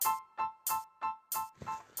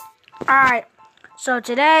Alright, so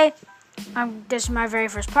today, this is my very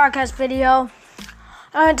first podcast video.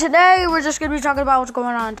 And today, we're just going to be talking about what's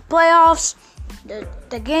going on in the playoffs,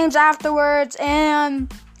 the games afterwards,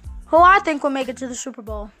 and who I think will make it to the Super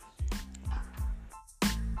Bowl.